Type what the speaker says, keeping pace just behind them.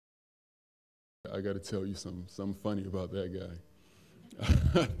I got to tell you something funny about that guy.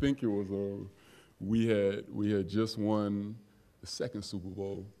 I think it was we had just won the second Super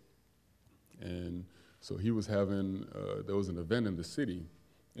Bowl, and so he was having there was an event in the city,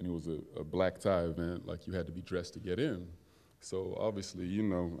 and it was a black tie event. Like, you had to be dressed to get in. So obviously, you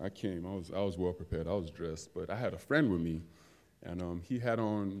know, I came. I was well prepared. I was dressed, but I had a friend with me, and he had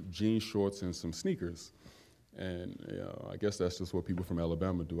on jean shorts and some sneakers. And I guess that's just what people from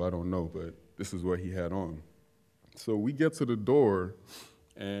Alabama do. I don't know, but this is what he had on. So we get to the door,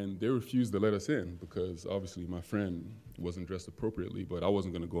 and they refused to let us in because obviously my friend wasn't dressed appropriately, but I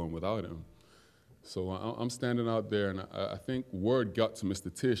wasn't going to go in without him. So I'm standing out there, and I think word got to Mr.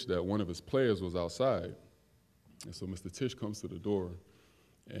 Tisch that one of his players was outside. And so Mr. Tisch comes to the door,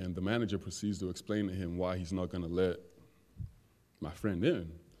 and the manager proceeds to explain to him why he's not going to let my friend in.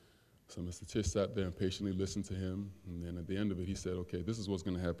 So Mr. Tisch sat there and patiently listened to him, and then at the end of it, he said, okay, this is what's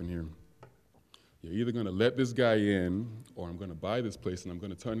going to happen here. You're either going to let this guy in, or I'm going to buy this place and I'm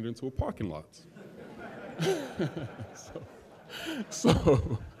going to turn it into a parking lot. So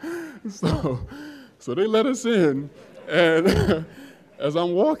they let us in, and as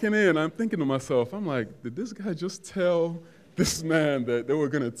I'm walking in, I'm thinking to myself, I'm like, did this guy just tell this man that they were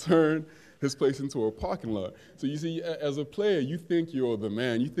going to turn his place into a parking lot? So you see, as a player, you think you're the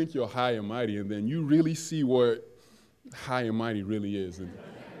man, you think you're high and mighty, and then you really see what high and mighty really is.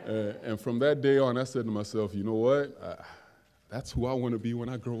 And from that day on, I said to myself, you know what? That's who I want to be when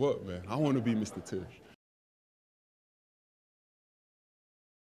I grow up, man. I want to be Mr. Tisch.